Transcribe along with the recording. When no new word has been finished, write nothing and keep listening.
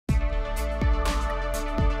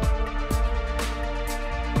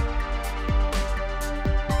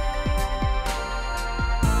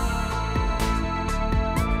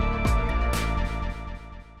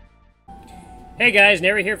Hey guys,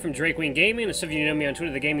 Nary here from Drakewing Gaming, and some of you know me on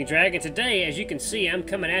Twitter, the Gaming Dragon. Today, as you can see, I'm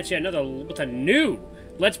coming at you with a new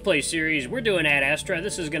Let's Play series. We're doing Adastra.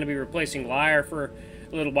 This is going to be replacing Lyre for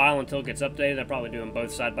a little while until it gets updated. I'll probably do them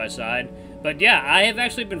both side by side. But yeah, I have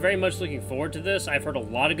actually been very much looking forward to this. I've heard a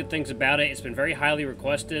lot of good things about it. It's been very highly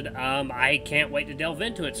requested. I can't wait to delve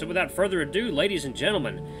into it. So without further ado, ladies and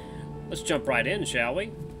gentlemen, let's jump right in, shall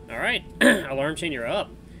we? Alright, alarm chain, you're up.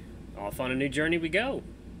 Off on a new journey we go.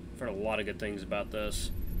 I've heard a lot of good things about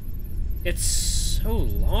this. It's so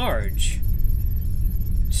large.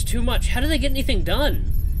 It's too much. How do they get anything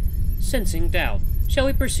done? Sensing doubt. Shall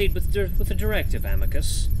we proceed with the directive,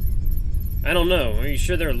 Amicus? I don't know. Are you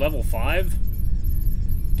sure they're level 5?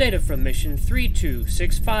 Data from mission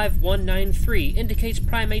 3265193 indicates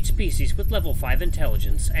primate species with level 5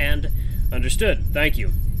 intelligence and... Understood. Thank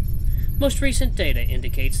you. Most recent data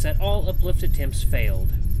indicates that all uplift attempts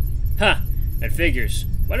failed. Ha! That figures.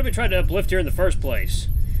 Why did we try to uplift here in the first place?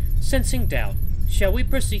 Sensing doubt. Shall we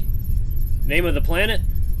proceed? Name of the planet?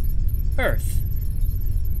 Earth.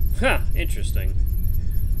 Ha! Interesting.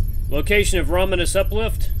 Location of Romanus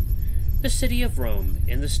uplift? The city of Rome,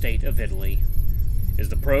 in the state of Italy. Is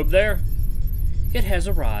the probe there? It has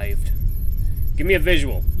arrived. Give me a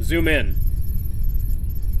visual. Zoom in.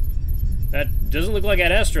 That doesn't look like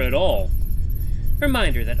Adastra at all.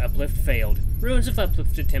 Reminder that uplift failed. Ruins of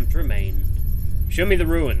uplift attempt remain. Show me the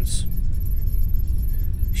ruins.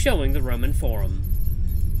 Showing the Roman Forum.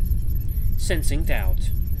 Sensing doubt.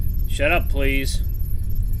 Shut up, please.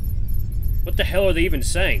 What the hell are they even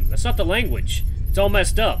saying? That's not the language. It's all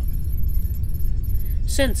messed up.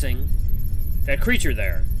 Sensing. That creature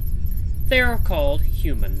there. They are called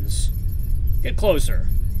humans. Get closer.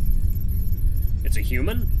 It's a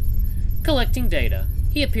human? Collecting data.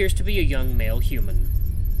 He appears to be a young male human.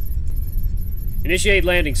 Initiate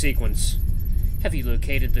landing sequence. Have you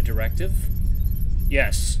located the directive?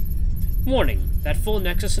 Yes. Warning, that full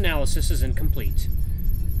nexus analysis is incomplete.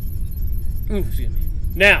 Excuse me.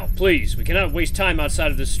 Now, please, we cannot waste time outside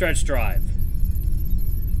of this stretch drive.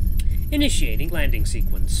 Initiating landing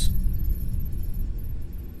sequence.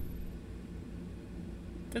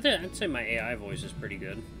 I'd say my AI voice is pretty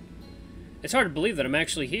good. It's hard to believe that I'm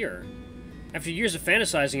actually here. After years of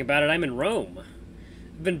fantasizing about it, I'm in Rome.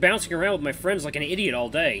 I've been bouncing around with my friends like an idiot all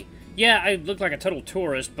day. Yeah, I look like a total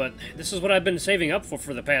tourist, but this is what I've been saving up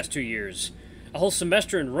for the past 2 years. A whole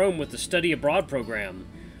semester in Rome with the study abroad program.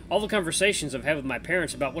 All the conversations I've had with my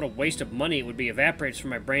parents about what a waste of money it would be evaporates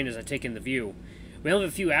from my brain as I take in the view. We only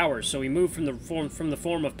have a few hours, so we move from the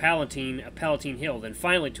form of Palatine Hill, then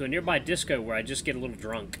finally to a nearby disco where I just get a little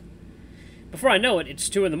drunk. Before I know it, it's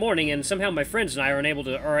 2 in the morning, and somehow my friends and I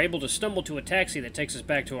are able to stumble to a taxi that takes us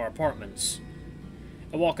back to our apartments.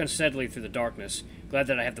 I walk unsteadily through the darkness, glad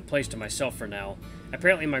that I have the place to myself for now.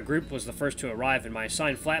 Apparently my group was the first to arrive, and my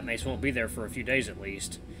assigned flatmates won't be there for a few days at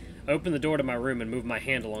least. I open the door to my room and move my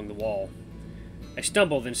hand along the wall. I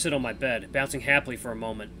stumble, then sit on my bed, bouncing happily for a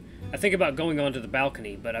moment. I think about going onto the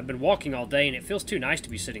balcony, but I've been walking all day and it feels too nice to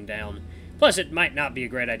be sitting down. Plus, it might not be a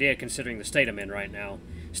great idea considering the state I'm in right now.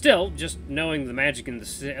 Still, just knowing the magic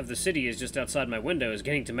of the city is just outside my window is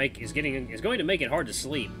going to make it hard to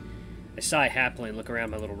sleep. I sigh happily and look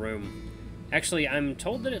around my little room. Actually, I'm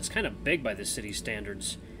told that it's kind of big by this city's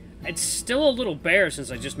standards. It's still a little bare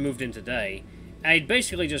since I just moved in today. I'd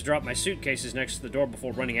basically just dropped my suitcases next to the door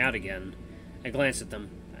before running out again. I glance at them,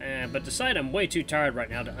 but decide I'm way too tired right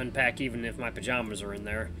now to unpack even if my pajamas are in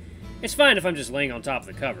there. It's fine if I'm just laying on top of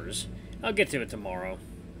the covers. I'll get to it tomorrow.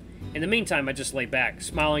 In the meantime, I just lay back,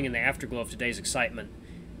 smiling in the afterglow of today's excitement.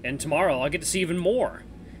 And tomorrow, I'll get to see even more.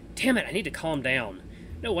 Damn it, I need to calm down.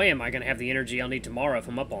 No way am I going to have the energy I'll need tomorrow if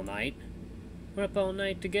I'm up all night. We're up all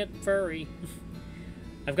night to get furry.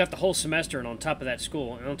 I've got the whole semester and on top of that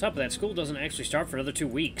school doesn't actually start for another 2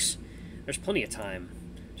 weeks. There's plenty of time.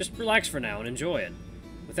 Just relax for now and enjoy it.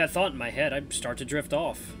 With that thought in my head, I start to drift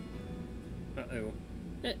off. Uh-oh.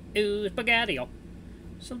 Uh-oh, spaghetti.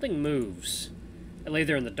 Something moves. I lay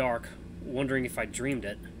there in the dark, wondering if I dreamed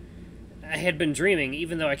it. I had been dreaming,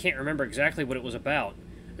 even though I can't remember exactly what it was about.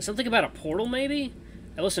 Something about a portal, maybe?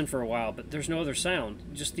 I listened for a while, but there's no other sound,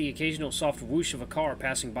 just the occasional soft whoosh of a car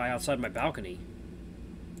passing by outside my balcony.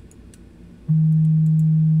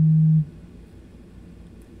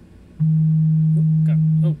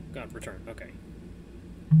 Oh, God, return. Okay.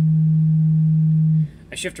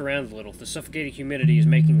 I shift around a little. The suffocating humidity is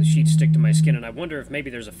making the sheets stick to my skin, and I wonder if maybe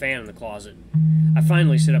there's a fan in the closet. I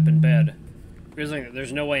finally sit up in bed, realizing that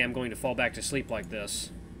there's no way I'm going to fall back to sleep like this.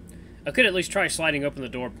 I could at least try sliding open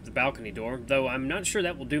the balcony door, though I'm not sure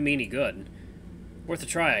that will do me any good. Worth a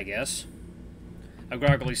try, I guess. I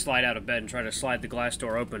groggily slide out of bed and try to slide the glass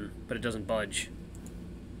door open, but it doesn't budge.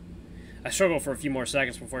 I struggle for a few more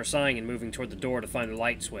seconds before sighing and moving toward the door to find the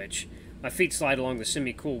light switch. My feet slide along the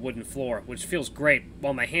semi-cool wooden floor, which feels great,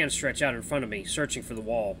 while my hands stretch out in front of me, searching for the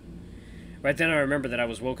wall. Right then I remember that I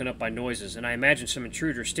was woken up by noises, and I imagine some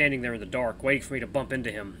intruder standing there in the dark, waiting for me to bump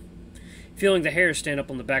into him. Feeling the hairs stand up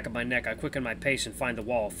on the back of my neck, I quicken my pace and find the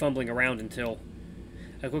wall, fumbling around until...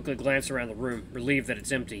 I quickly glance around the room, relieved that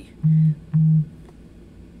it's empty.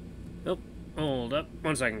 Oh, hold up.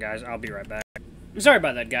 1 second, guys. I'll be right back. Sorry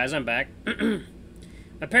about that, guys. I'm back.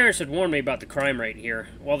 My parents had warned me about the crime rate here.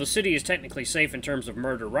 While the city is technically safe in terms of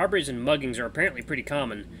murder, robberies and muggings are apparently pretty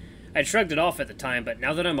common. I had shrugged it off at the time, but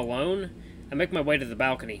now that I'm alone, I make my way to the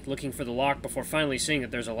balcony, looking for the lock before finally seeing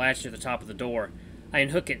that there's a latch near the top of the door. I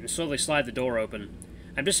unhook it and slowly slide the door open.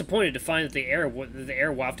 I'm disappointed to find that the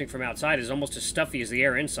air wafting from outside is almost as stuffy as the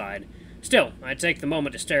air inside. Still, I take the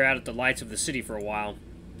moment to stare out at the lights of the city for a while.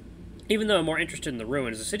 Even though I'm more interested in the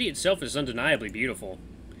ruins, the city itself is undeniably beautiful.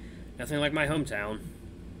 Nothing like my hometown.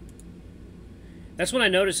 That's when I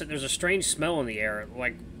notice that there's a strange smell in the air,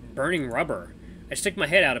 like burning rubber. I stick my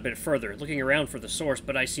head out a bit further, looking around for the source,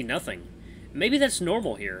 but I see nothing. Maybe that's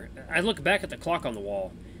normal here. I look back at the clock on the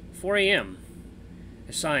wall. 4 a.m.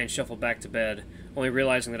 I sigh and shuffle back to bed, only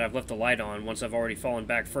realizing that I've left the light on once I've already fallen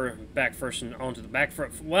back first onto the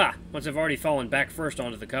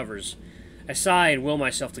covers. I sigh and will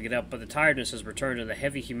myself to get up, but the tiredness has returned and the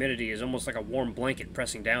heavy humidity is almost like a warm blanket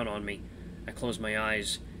pressing down on me. I close my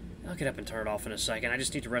eyes. I'll get up and turn it off in a second. I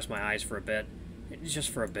just need to rest my eyes for a bit. Just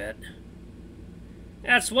for a bit.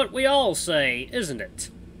 That's what we all say, isn't it?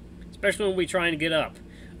 Especially when we try and get up.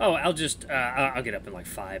 Oh, I'll get up in like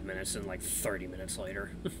 5 minutes and like 30 minutes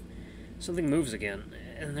later. Something moves again,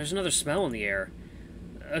 and there's another smell in the air.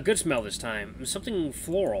 A good smell this time. Something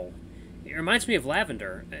floral. It reminds me of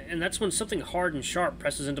lavender, and that's when something hard and sharp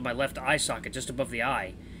presses into my left eye socket just above the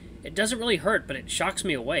eye. It doesn't really hurt, but it shocks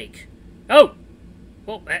me awake. Oh!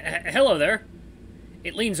 Well, hello there.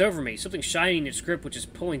 It leans over me, something shiny in its grip which is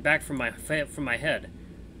pulling back from my head.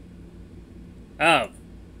 Oh.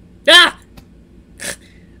 Ah!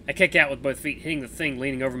 I kick out with both feet, hitting the thing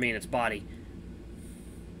leaning over me in its body.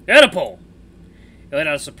 Oedipal! It let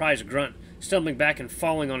out a surprised grunt, stumbling back and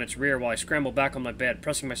falling on its rear while I scramble back on my bed,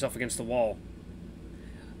 pressing myself against the wall.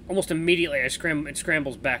 Almost immediately, it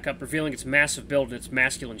scrambles back up, revealing its massive build and its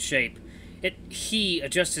masculine shape. He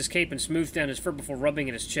adjusts his cape and smooths down his fur before rubbing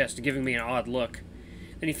at his chest, giving me an odd look.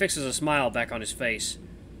 Then he fixes a smile back on his face.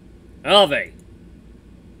 Ave!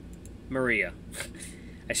 Maria.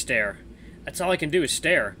 I stare. That's all I can do is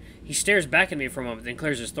stare. He stares back at me for a moment, then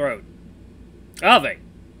clears his throat. Ave!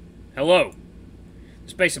 Hello! The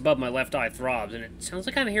space above my left eye throbs, and it sounds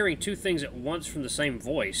like I'm hearing two things at once from the same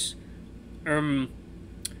voice.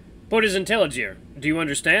 What is intelligere? Do you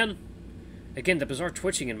understand? Again, the bizarre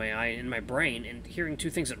twitching in my eye and my brain, and hearing two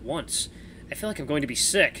things at once. I feel like I'm going to be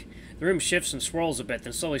sick. The room shifts and swirls a bit,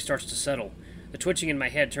 then slowly starts to settle. The twitching in my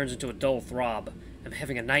head turns into a dull throb. I'm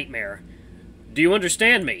having a nightmare. Do you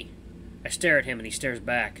understand me? I stare at him, and he stares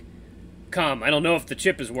back. Come, I don't know if the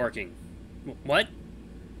chip is working. What?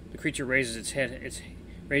 The creature raises its hand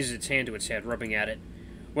to its head, rubbing at it.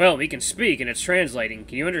 Well, he can speak, and it's translating.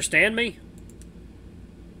 Can you understand me?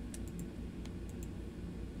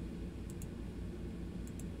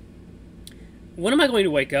 When am I going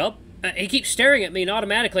to wake up? He keeps staring at me, and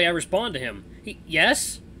automatically I respond to him.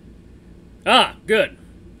 Yes? Ah, good.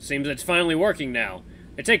 Seems it's finally working now.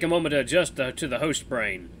 It take a moment to adjust to the host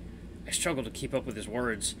brain. I struggle to keep up with his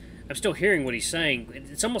words. I'm still hearing what he's saying.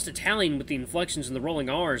 It's almost Italian with the inflections and the rolling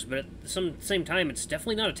R's, but at the same time, it's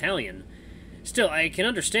definitely not Italian. Still, I can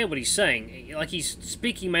understand what he's saying, like he's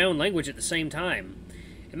speaking my own language at the same time.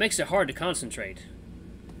 It makes it hard to concentrate.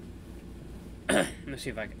 Let me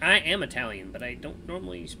see if I am Italian, but I don't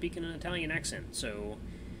normally speak in an Italian accent, so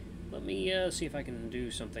let me see if I can do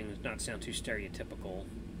something that not sound too stereotypical.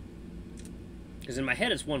 Because in my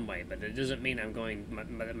head it's one way, but it doesn't mean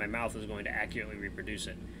my mouth is going to accurately reproduce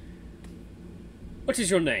it. What is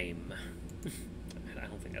your name? I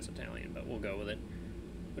don't think that's Italian, but we'll go with it.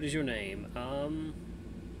 What is your name? Well,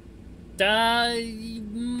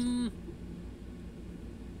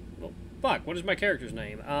 fuck, what is my character's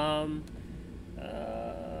name?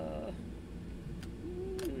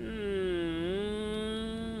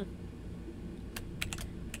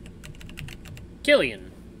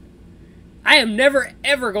 Killian. I am never,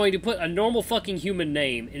 ever going to put a normal fucking human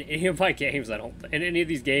name in any of my games, in any of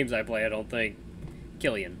these games I play, I don't think.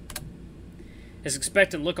 Killian. His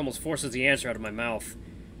expectant look almost forces the answer out of my mouth.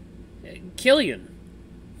 Killian.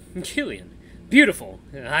 Killian. Beautiful.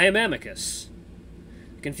 I am Amicus.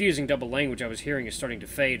 The confusing double language I was hearing is starting to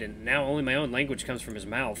fade, and now only my own language comes from his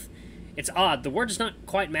mouth. It's odd, the word is not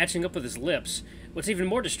quite matching up with his lips. What's even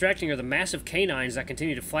more distracting are the massive canines that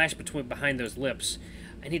continue to flash behind those lips.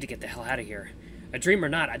 I need to get the hell out of here. A dream or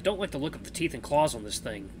not, I don't like the look of the teeth and claws on this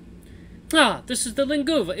thing. Ah, this is the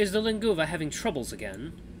Linguva. Is the Linguva having troubles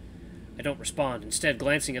again? I don't respond, instead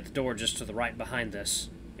glancing at the door just to the right behind this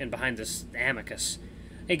Amicus.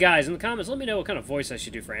 Hey guys, in the comments, let me know what kind of voice I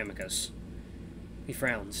should do for Amicus. He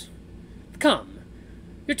frowns. Come.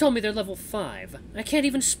 You told me they're level 5. I can't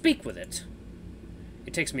even speak with it.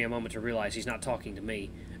 It takes me a moment to realize he's not talking to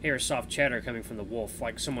me. I hear a soft chatter coming from the wolf,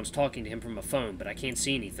 like someone's talking to him from a phone, but I can't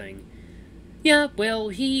see anything. Yeah, well,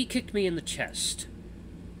 he kicked me in the chest.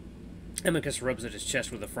 Amicus rubs at his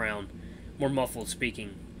chest with a frown, more muffled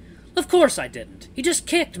speaking. Of course I didn't. He just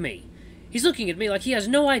kicked me. He's looking at me like he has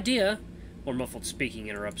no idea. More muffled speaking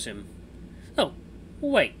interrupts him. Oh,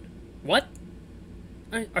 wait. What?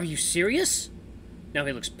 Are you serious? Now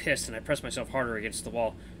he looks pissed, and I press myself harder against the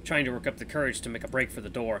wall, trying to work up the courage to make a break for the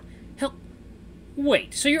door. Hell,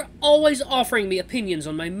 wait, so you're always offering me opinions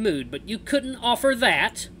on my mood, but you couldn't offer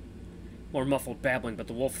that? More muffled babbling, but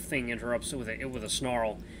the wolf thing interrupts with a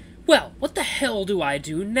snarl. Well, what the hell do I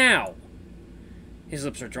do now? His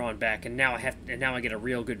lips are drawn back, and now I get a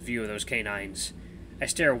real good view of those canines. I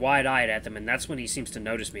stare wide-eyed at them, and that's when he seems to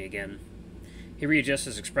notice me again. He readjusts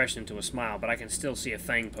his expression into a smile, but I can still see a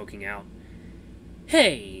fang poking out.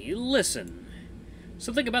 Hey, listen.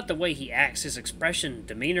 Something about the way he acts, his expression,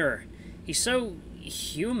 demeanor, he's so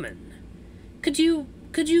human. Could you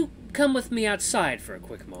come with me outside for a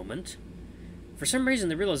quick moment? For some reason,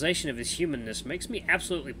 the realization of his humanness makes me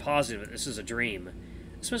absolutely positive that this is a dream.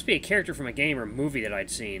 This must be a character from a game or movie that I'd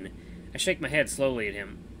seen. I shake my head slowly at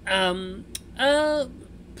him.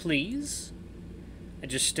 Please? I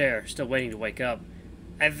just stare, still waiting to wake up.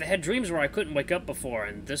 I've had dreams where I couldn't wake up before,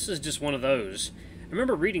 and this is just one of those. I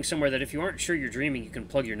remember reading somewhere that if you aren't sure you're dreaming, you can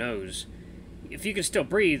plug your nose. If you can still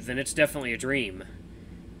breathe, then it's definitely a dream.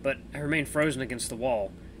 But I remain frozen against the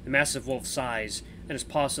wall. The massive wolf sighs, and his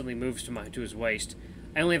paw suddenly moves to his waist.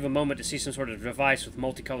 I only have a moment to see some sort of device with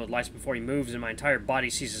multicolored lights before he moves, and my entire body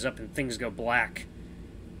seizes up and things go black.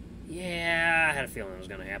 Yeah, I had a feeling it was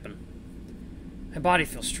going to happen. My body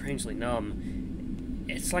feels strangely numb.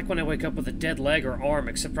 It's like when I wake up with a dead leg or arm,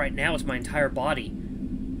 except right now it's my entire body.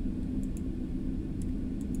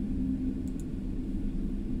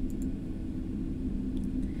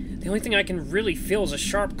 The only thing I can really feel is a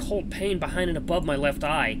sharp, cold pain behind and above my left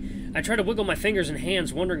eye. I try to wiggle my fingers and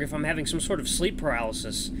hands, wondering if I'm having some sort of sleep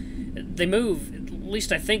paralysis. They move, at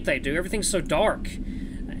least I think they do. Everything's so dark.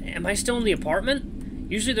 Am I still in the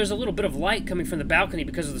apartment? Usually there's a little bit of light coming from the balcony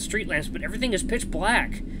because of the street lamps, but everything is pitch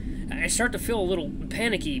black. I start to feel a little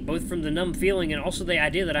panicky, both from the numb feeling and also the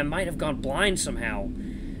idea that I might have gone blind somehow.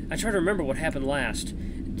 I try to remember what happened last.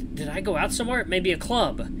 Did I go out somewhere? Maybe a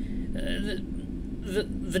club.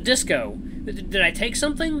 The disco. Did I take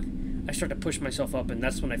something? I start to push myself up, and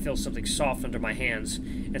that's when I feel something soft under my hands,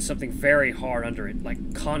 and something very hard under it,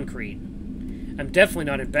 like concrete. I'm definitely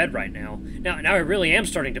not in bed right now. Now I really am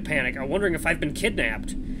starting to panic. I'm wondering if I've been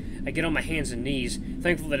kidnapped. I get on my hands and knees,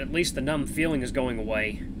 thankful that at least the numb feeling is going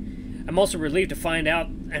away. I'm also relieved to find out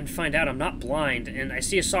I'm not blind, and I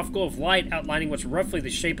see a soft glow of light outlining what's roughly the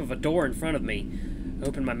shape of a door in front of me. I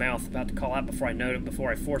open my mouth, about to call out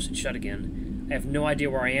before I force it shut again. I have no idea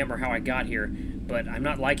where I am or how I got here, but I'm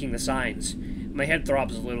not liking the signs. My head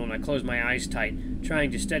throbs a little and I close my eyes tight, trying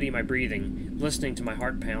to steady my breathing, listening to my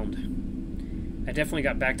heart pound. I definitely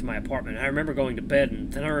got back to my apartment. I remember going to bed,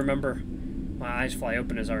 and then I remember... My eyes fly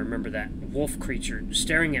open as I remember that wolf creature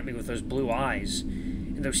staring at me with those blue eyes.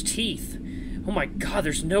 And those teeth. Oh my god,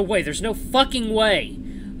 there's no way, there's no fucking way!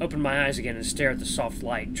 I open my eyes again and stare at the soft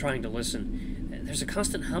light, trying to listen. There's a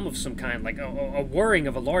constant hum of some kind, like a whirring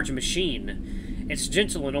of a large machine. It's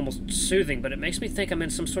gentle and almost soothing, but it makes me think I'm in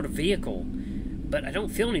some sort of vehicle. But I don't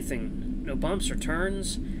feel anything. No bumps or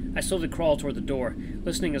turns. I slowly crawl toward the door,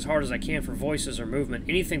 listening as hard as I can for voices or movement,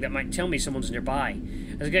 anything that might tell me someone's nearby.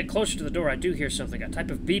 As I get closer to the door, I do hear something, a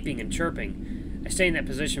type of beeping and chirping. I stay in that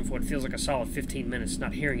position for what feels like a solid 15 minutes,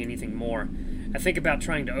 not hearing anything more. I think about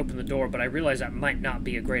trying to open the door, but I realize that might not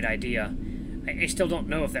be a great idea. I still don't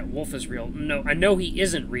know if that wolf is real. No, I know he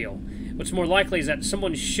isn't real. What's more likely is that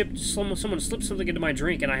someone slipped something into my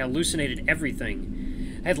drink and I hallucinated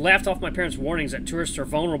everything. I had laughed off my parents' warnings that tourists are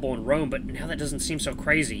vulnerable in Rome, but now that doesn't seem so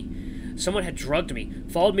crazy. Someone had drugged me,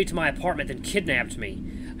 followed me to my apartment, then kidnapped me.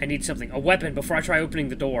 I need something, a weapon, before I try opening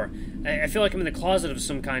the door. I feel like I'm in the closet of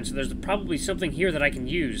some kind, so there's probably something here that I can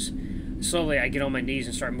use. Slowly, I get on my knees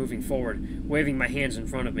and start moving forward, waving my hands in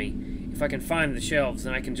front of me. If I can find the shelves,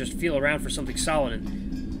 then I can just feel around for something solid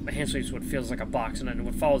and My hand sweeps what feels like a box, and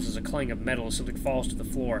what follows is a clang of metal as something falls to the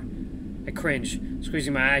floor. I cringe,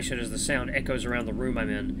 squeezing my eyes shut as the sound echoes around the room I'm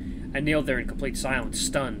in. I kneel there in complete silence,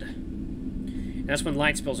 stunned. And that's when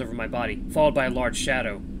light spills over my body, followed by a large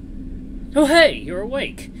shadow. Oh hey, you're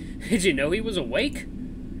awake. Did you know he was awake?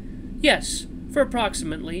 Yes, for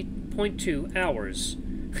approximately 0.2 hours.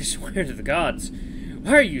 I swear to the gods.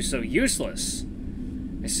 Why are you so useless?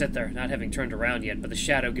 I sit there, not having turned around yet, but the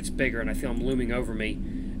shadow gets bigger and I feel him looming over me.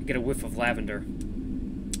 I get a whiff of lavender.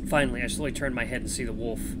 Finally, I slowly turn my head and see the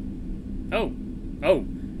wolf. Oh,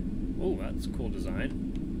 that's a cool design.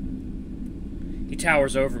 He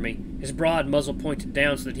towers over me, his broad muzzle pointed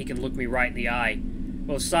down so that he can look me right in the eye.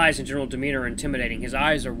 While his size and general demeanor are intimidating, his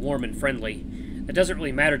eyes are warm and friendly. That doesn't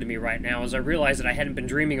really matter to me right now, as I realize that I hadn't been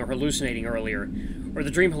dreaming or hallucinating earlier, or the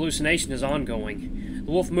dream hallucination is ongoing.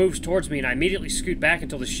 The wolf moves towards me, and I immediately scoot back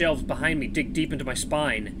until the shelves behind me dig deep into my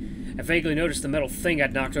spine. I vaguely notice the metal thing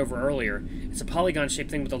I'd knocked over earlier. It's a polygon-shaped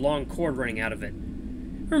thing with a long cord running out of it.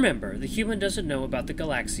 Remember, the human doesn't know about the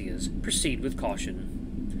Galaxias. Proceed with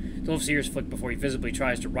caution. The wolf's ears flick before he visibly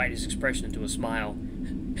tries to write his expression into a smile.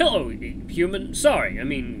 Hello, human. Sorry, I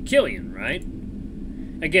mean Killian, right?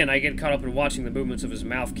 Again, I get caught up in watching the movements of his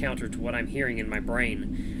mouth counter to what I'm hearing in my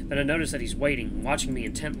brain. Then I notice that he's waiting, watching me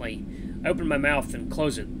intently. I open my mouth and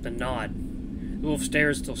close it, then nod. The wolf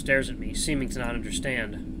still stares at me, seeming to not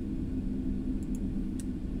understand.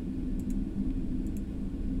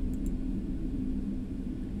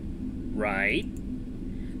 Right?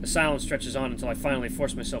 The silence stretches on until I finally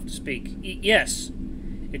force myself to speak. Yes.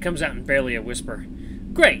 It comes out in barely a whisper.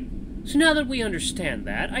 Great. So now that we understand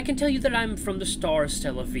that, I can tell you that I'm from the star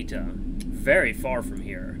Stella Vita. Very far from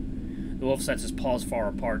here. The wolf sets his paws far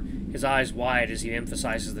apart, his eyes wide as he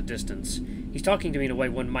emphasizes the distance. He's talking to me in a way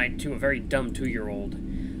one might to a very dumb 2-year-old.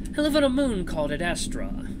 I live on a moon called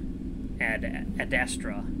Adastra.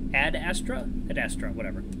 Adastra,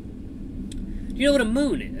 whatever. Do you know what a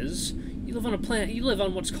moon is? You live on a planet. You live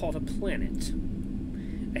on what's called a planet.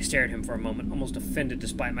 I stare at him for a moment, almost offended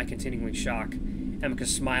despite my continuing shock.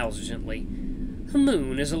 Amicus smiles gently. A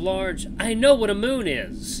moon is a large... I know what a moon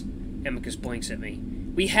is! Amicus blinks at me.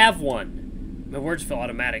 We have one! My words feel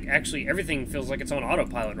automatic. Actually, everything feels like it's on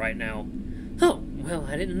autopilot right now. Oh, well,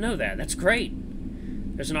 I didn't know that. That's great.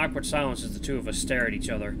 There's an awkward silence as the two of us stare at each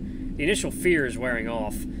other. The initial fear is wearing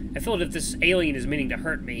off. I feel that if this alien is meaning to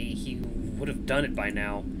hurt me, he would have done it by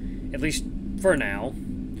now. At least, for now.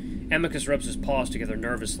 Amicus rubs his paws together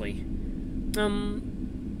nervously.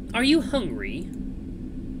 Are you hungry?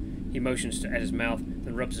 He motions at his mouth,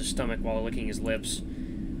 then rubs his stomach while licking his lips.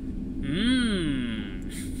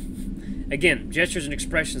 Again, gestures and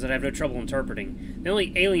expressions that I have no trouble interpreting. The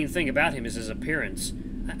only alien thing about him is his appearance.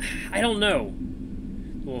 I don't know.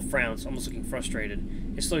 The wolf frowns, almost looking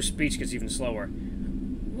frustrated. His slow speech gets even slower.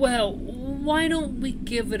 Well, why don't we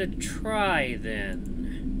give it a try,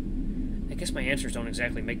 then? I guess my answers don't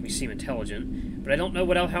exactly make me seem intelligent, but I don't know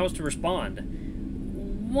how else to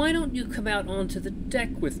respond. Why don't you come out onto the deck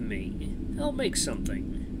with me? I'll make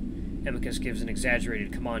something. Amicus gives an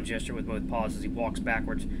exaggerated come-on gesture with both paws as he walks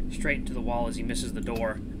backwards, straight into the wall as he misses the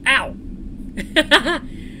door. Ow!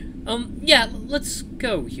 Yeah, let's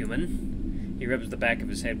go, human. He rubs the back of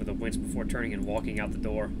his head with a wince before turning and walking out the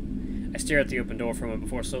door. I stare at the open door for a moment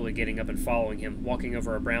before slowly getting up and following him, walking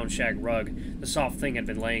over a brown shag rug the soft thing had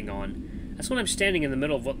been laying on. That's when I'm standing in the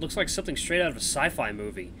middle of what looks like something straight out of a sci-fi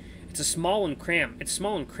movie. It's small and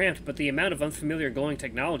cramped, but the amount of unfamiliar glowing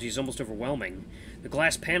technology is almost overwhelming. The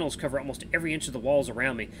glass panels cover almost every inch of the walls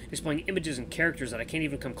around me, displaying images and characters that I can't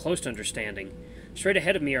even come close to understanding. Straight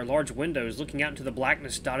ahead of me are large windows looking out into the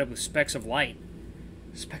blackness dotted with specks of light.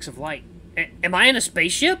 Specks of light. Am I in a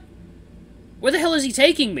spaceship? Where the hell is he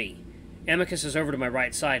taking me? Amicus is over to my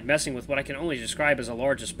right side, messing with what I can only describe as a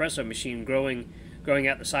large espresso machine growing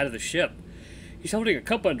out the side of the ship. He's holding a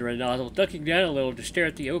cup under a nozzle, ducking down a little to stare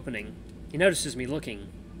at the opening. He notices me looking.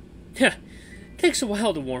 Takes a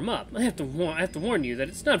while to warm up. I have to warn you that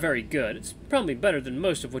it's not very good. It's probably better than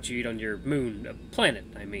most of what you eat on your moon, planet,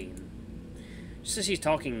 I mean. Just as he's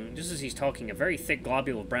talking, a very thick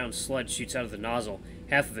globule of brown sludge shoots out of the nozzle,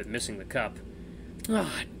 half of it missing the cup.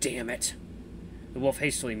 Ah, damn it. The wolf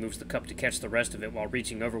hastily moves the cup to catch the rest of it while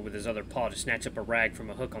reaching over with his other paw to snatch up a rag from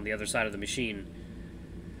a hook on the other side of the machine.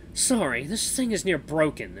 Sorry, this thing is near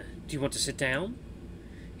broken. Do you want to sit down?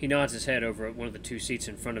 He nods his head over at one of the two seats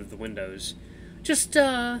in front of the windows. Just,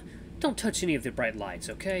 don't touch any of the bright lights,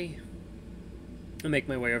 okay? I make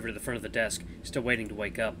my way over to the front of the desk, still waiting to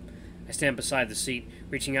wake up. I stand beside the seat,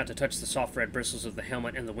 reaching out to touch the soft red bristles of the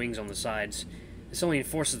helmet and the wings on the sides. This only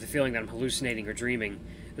enforces the feeling that I'm hallucinating or dreaming.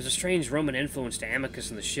 There's a strange Roman influence to Amicus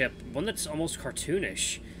in the ship, one that's almost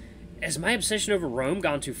cartoonish. Has my obsession over Rome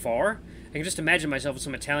gone too far? I can just imagine myself in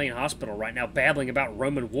some Italian hospital right now babbling about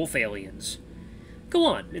Roman wolf aliens. Go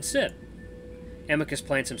on, and sit. Amicus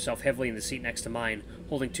plants himself heavily in the seat next to mine,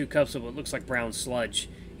 holding 2 cups of what looks like brown sludge.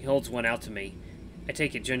 He holds one out to me. I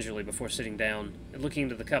take it gingerly before sitting down, and looking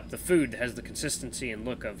into the cup, the food has the consistency and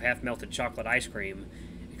look of half-melted chocolate ice cream,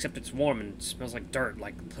 except it's warm and smells like dirt,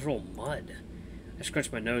 like literal mud. I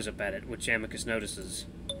scrunch my nose up at it, which Amicus notices.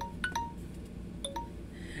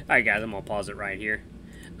 Alright guys, I'm gonna pause it right here.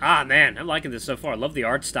 Ah man, I'm liking this so far. I love the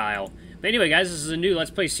art style. But anyway guys, this is a new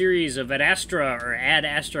Let's Play series of Adastra, or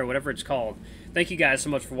Adastra, whatever it's called. Thank you guys so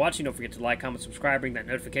much for watching. Don't forget to like, comment, subscribe, ring that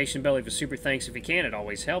notification bell, leave a super thanks if you can. It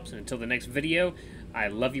always helps. And until the next video, I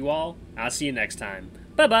love you all. I'll see you next time.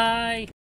 Bye-bye!